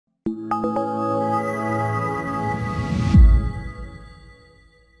In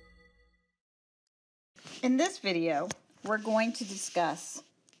this video, we're going to discuss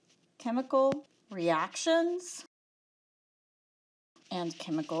chemical reactions and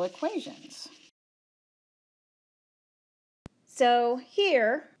chemical equations. So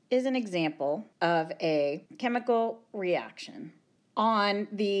here is an example of a chemical reaction. On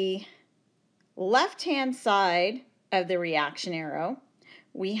the left-hand side of the reaction arrow,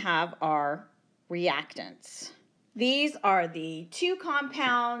 we have our reactants. These are the two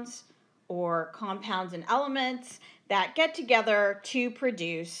compounds or compounds and elements that get together to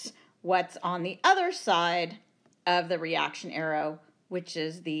produce what's on the other side of the reaction arrow, which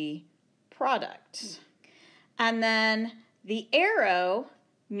is the product. And then the arrow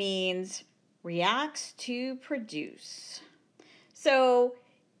means reacts to produce. So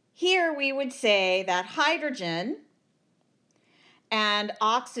here we would say that hydrogen and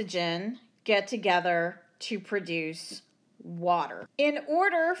oxygen get together to produce water. In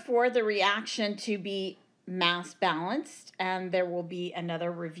order for the reaction to be mass balanced, and there will be another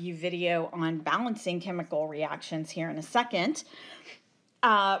review video on balancing chemical reactions here in a second,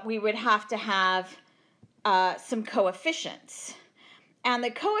 we would have to have some coefficients. And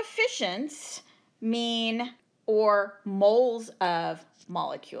the coefficients mean, or moles of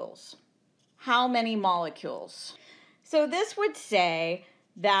molecules. How many molecules? So this would say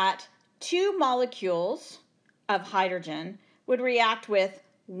that 2 molecules of hydrogen would react with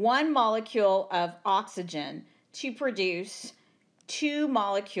 1 molecule of oxygen to produce 2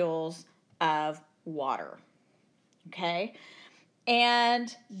 molecules of water. Okay?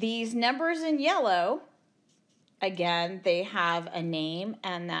 And these numbers in yellow, again, they have a name,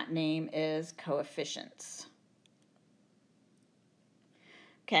 and that name is coefficients.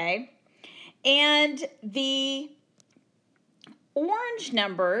 Okay? And the orange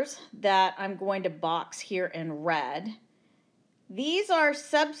numbers that I'm going to box here in red, these are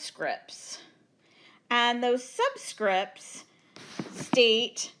subscripts. And those subscripts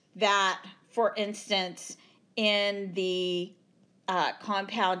state that, for instance, in the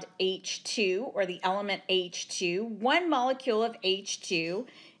compound H2, or the element H2, 1 molecule of H2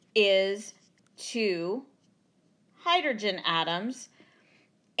 is 2 hydrogen atoms,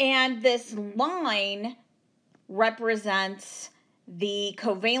 and this line represents the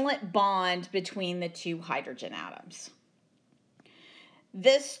covalent bond between the 2 hydrogen atoms.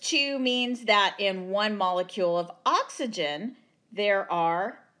 This 2 means that in 1 molecule of oxygen, there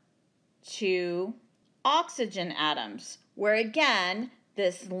are 2 oxygen atoms, where again,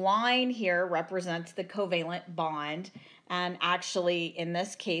 this line here represents the covalent bond, and actually in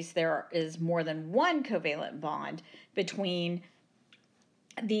this case there is more than 1 covalent bond between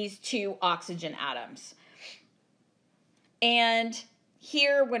these 2 oxygen atoms. And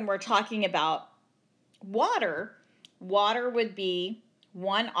here when we're talking about water, water would be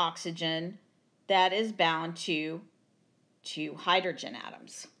 1 oxygen that is bound to 2 hydrogen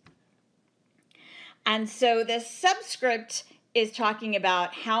atoms. And so this subscript is talking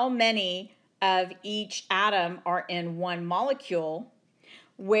about how many of each atom are in 1 molecule,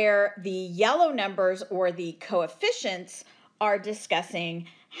 where the yellow numbers, or the coefficients, are discussing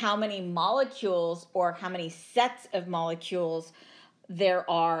how many molecules or how many sets of molecules there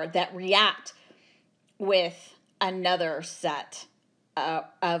are that react with another set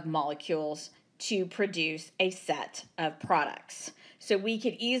of molecules to produce a set of products. So we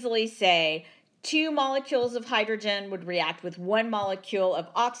could easily say 2 molecules of hydrogen would react with 1 molecule of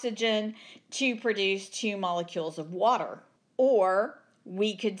oxygen to produce 2 molecules of water. Or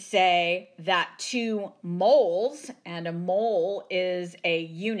we could say that 2 moles, and a mole is a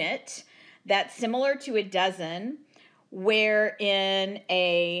unit that's similar to a dozen, wherein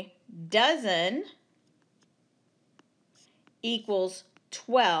a dozen equals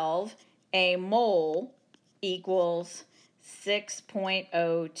 12, a mole equals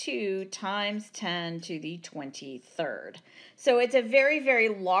 6.02 times 10 to the 23rd. So it's a very, very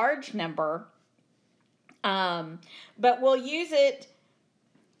large number, but we'll use it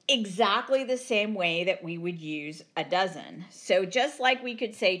exactly the same way that we would use a dozen. So just like we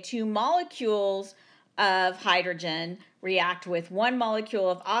could say 2 molecules of hydrogen react with 1 molecule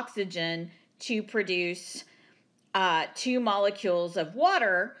of oxygen to produce 2 molecules of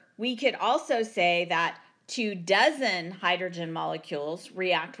water, we could also say that 2 dozen hydrogen molecules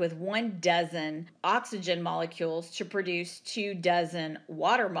react with 1 dozen oxygen molecules to produce 2 dozen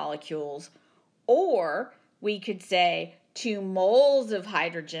water molecules. Or we could say 2 moles of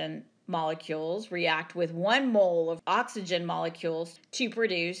hydrogen molecules react with 1 mole of oxygen molecules to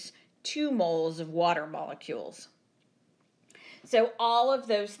produce 2 moles of water molecules. So all of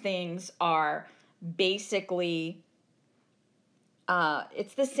those things are basically,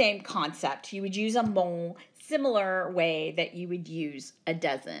 it's the same concept. You would use a mole similar way that you would use a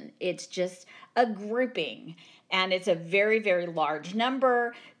dozen. It's just a grouping, and it's a very, very large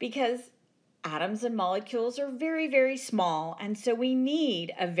number because atoms and molecules are very, very small, and so we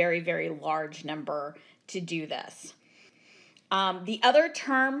need a very, very large number to do this. The other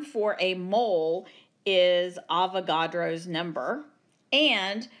term for a mole is Avogadros number,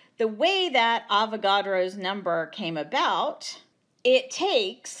 and the way that Avogadros number came about, it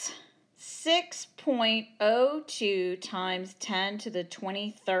takes 6.02 times 10 to the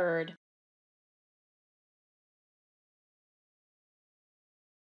 23rd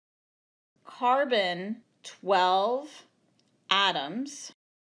carbon 12 atoms,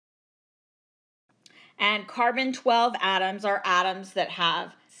 and carbon 12 atoms are atoms that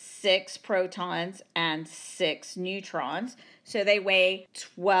have 6 protons and 6 neutrons, so they weigh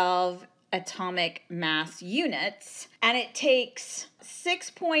 12 atomic mass units, and it takes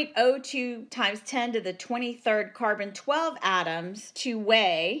 6.02 times 10 to the 23rd carbon 12 atoms to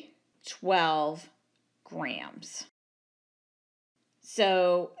weigh 12 grams.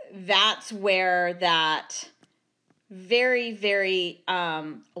 So that's where that very, very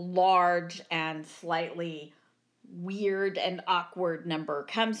large and slightly weird and awkward number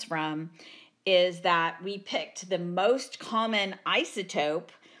comes from, is that we picked the most common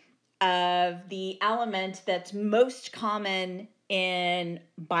isotope of the element that's most common in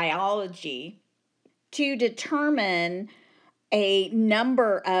biology to determine a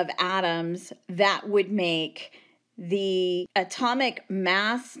number of atoms that would make the atomic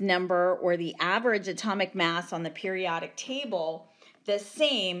mass number, or the average atomic mass on the periodic table, the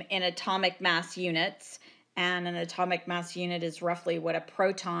same in atomic mass units. And an atomic mass unit is roughly what a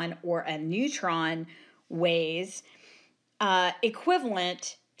proton or a neutron weighs,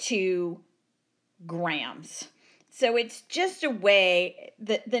 equivalent to grams. So it's just a way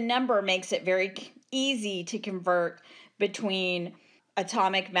that the number makes it very easy to convert between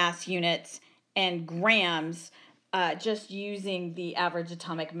atomic mass units and grams, just using the average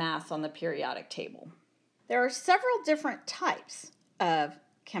atomic mass on the periodic table. There are several different types of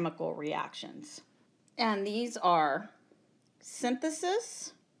chemical reactions, and these are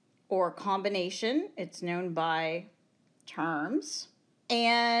synthesis or combination. It's known by terms.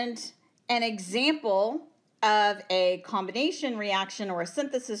 And an example of a combination reaction or a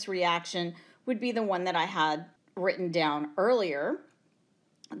synthesis reaction would be the one that I had written down earlier,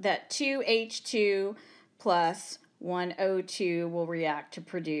 that 2H2 plus 1O2 will react to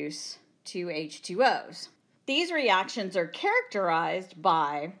produce 2 H2Os. These reactions are characterized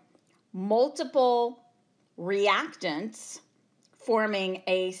by multiple reactants forming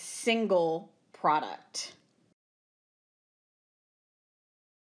a single product.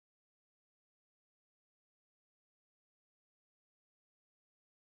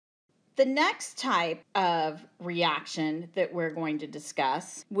 The next type of reaction that we're going to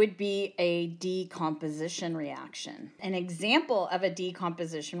discuss would be a decomposition reaction. An example of a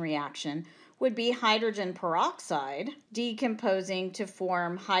decomposition reaction would be hydrogen peroxide decomposing to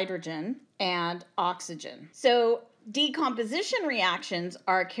form hydrogen and oxygen. So decomposition reactions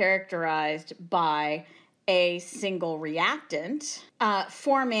are characterized by a single reactant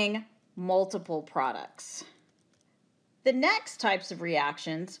forming multiple products. The next types of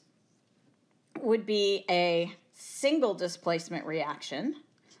reactions would be a single displacement reaction,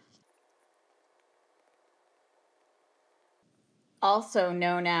 also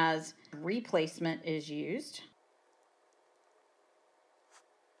known as replacement, is used.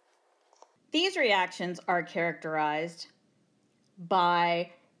 These reactions are characterized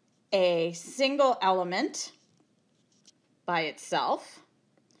by a single element by itself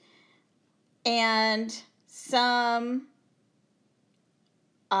and some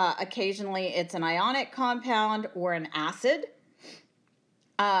occasionally it's an ionic compound or an acid,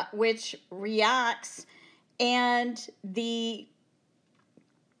 which reacts, and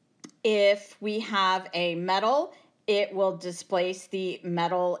if we have a metal, it will displace the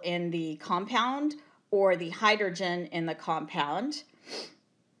metal in the compound or the hydrogen in the compound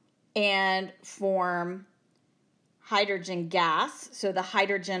and form hydrogen gas. So the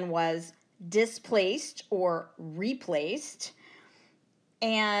hydrogen was displaced or replaced,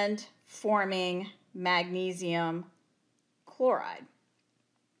 and forming magnesium chloride.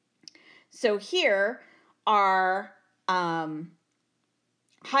 So here our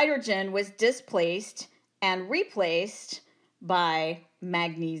hydrogen was displaced and replaced by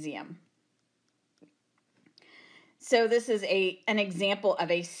magnesium. So this is an example of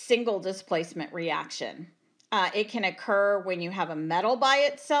a single displacement reaction. It can occur when you have a metal by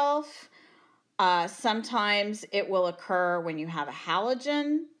itself. Sometimes it will occur when you have a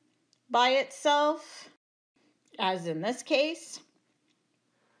halogen by itself, as in this case.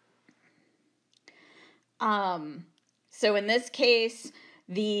 So in this case,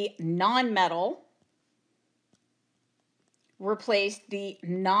 the nonmetal replaced the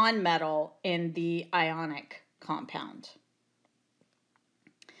nonmetal in the ionic compound.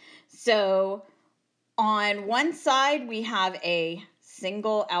 So on one side, we have a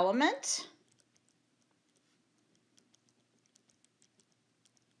single element.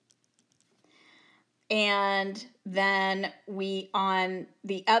 And then on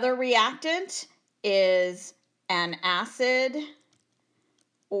the other reactant is an acid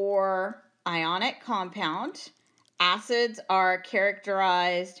or ionic compound. Acids are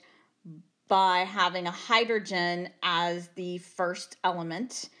characterized by having a hydrogen as the first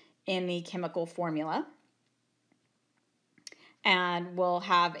element in the chemical formula. And we'll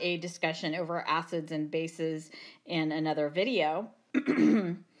have a discussion over acids and bases in another video.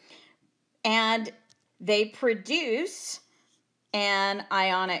 And they produce an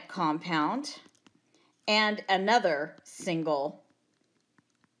ionic compound and another single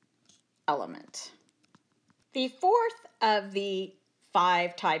element. The fourth of the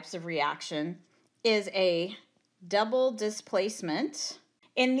 5 types of reaction is a double displacement.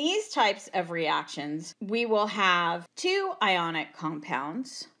 In these types of reactions, we will have 2 ionic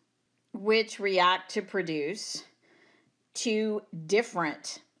compounds which react to produce 2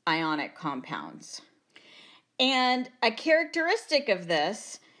 different ionic compounds. And a characteristic of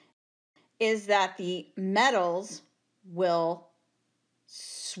this is that the metals will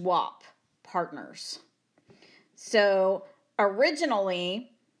swap partners. So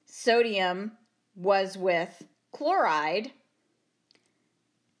originally, sodium was with chloride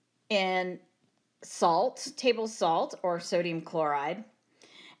in salt, table salt, or sodium chloride,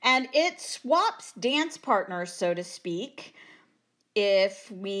 and it swaps dance partners, so to speak,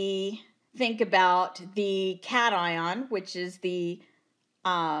 if we think about the cation, which is the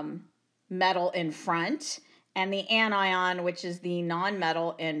metal in front, and the anion, which is the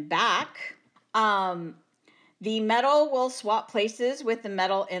nonmetal in back. The metal will swap places with the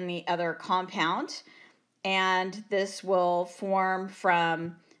metal in the other compound, and this will form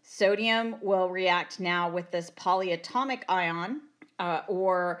from sodium will react now with this polyatomic ion,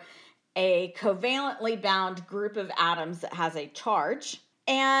 or a covalently bound group of atoms that has a charge.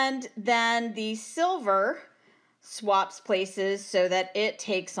 And then the silver swaps places so that it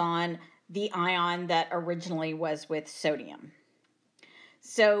takes on the ion that originally was with sodium.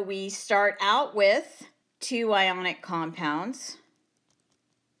 So we start out with 2 ionic compounds,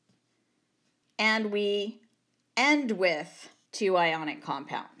 and we end with 2 ionic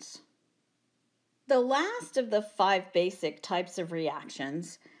compounds. The last of the 5 basic types of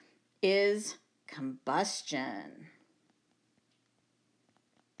reactions is combustion.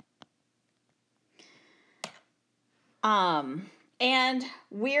 And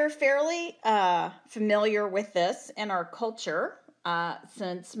we're fairly familiar with this in our culture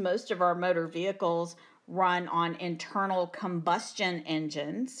since most of our motor vehicles run on internal combustion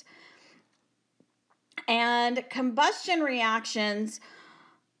engines. And combustion reactions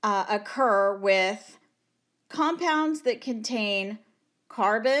occur with compounds that contain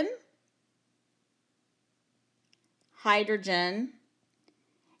carbon, hydrogen,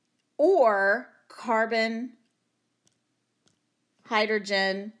 or carbon,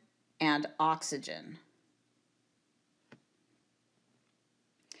 hydrogen, and oxygen.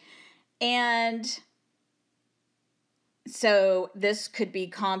 And so this could be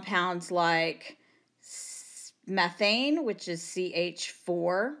compounds like methane, which is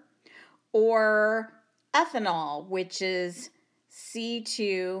CH4, or ethanol, which is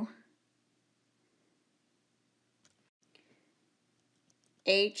C2H6O.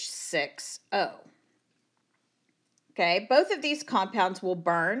 Okay, both of these compounds will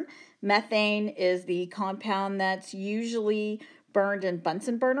burn. Methane is the compound that's usually burned in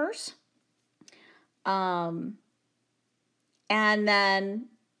Bunsen burners. And then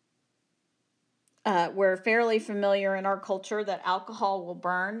we're fairly familiar in our culture that alcohol will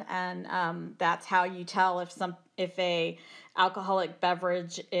burn, and that's how you tell if a alcoholic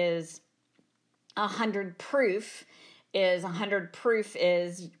beverage is 100 proof. 100 proof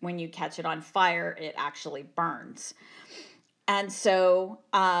is when you catch it on fire, it actually burns. And so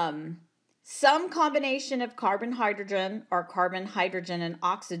some combination of carbon, hydrogen, or carbon, hydrogen, and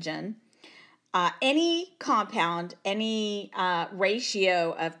oxygen, any compound, any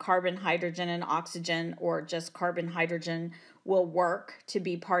ratio of carbon, hydrogen, and oxygen, or just carbon, hydrogen, will work to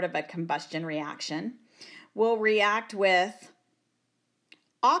be part of a combustion reaction. will react with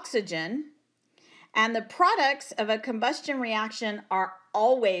oxygen, and the products of a combustion reaction are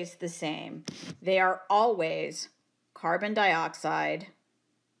always the same. They are always carbon dioxide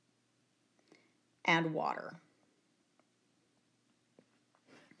and water.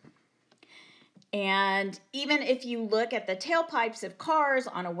 And even if you look at the tailpipes of cars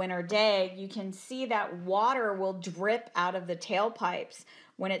on a winter day, you can see that water will drip out of the tailpipes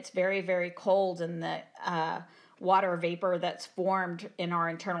when it's very, very cold, and the water vapor that's formed in our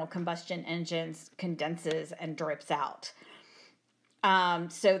internal combustion engines condenses and drips out.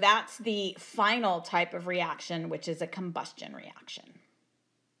 So that's the final type of reaction, which is a combustion reaction.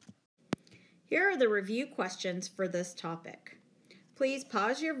 Here are the review questions for this topic. Please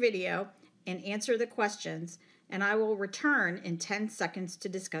pause your video and answer the questions, and I will return in 10 seconds to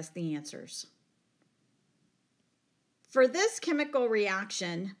discuss the answers. For this chemical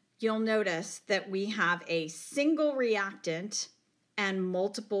reaction, you'll notice that we have a single reactant and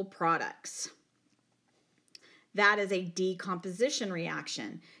multiple products. That is a decomposition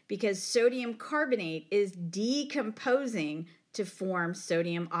reaction because sodium carbonate is decomposing to form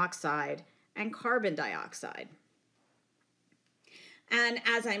sodium oxide and carbon dioxide. And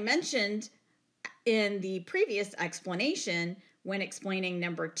as I mentioned in the previous explanation, when explaining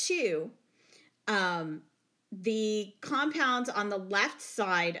number 2, the compounds on the left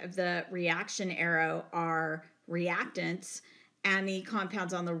side of the reaction arrow are reactants, and the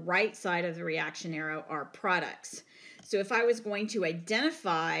compounds on the right side of the reaction arrow are products. So if I was going to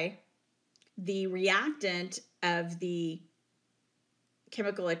identify the reactant of the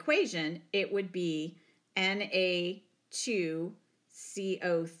chemical equation, it would be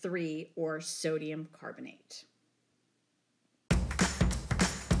Na2CO3, or sodium carbonate.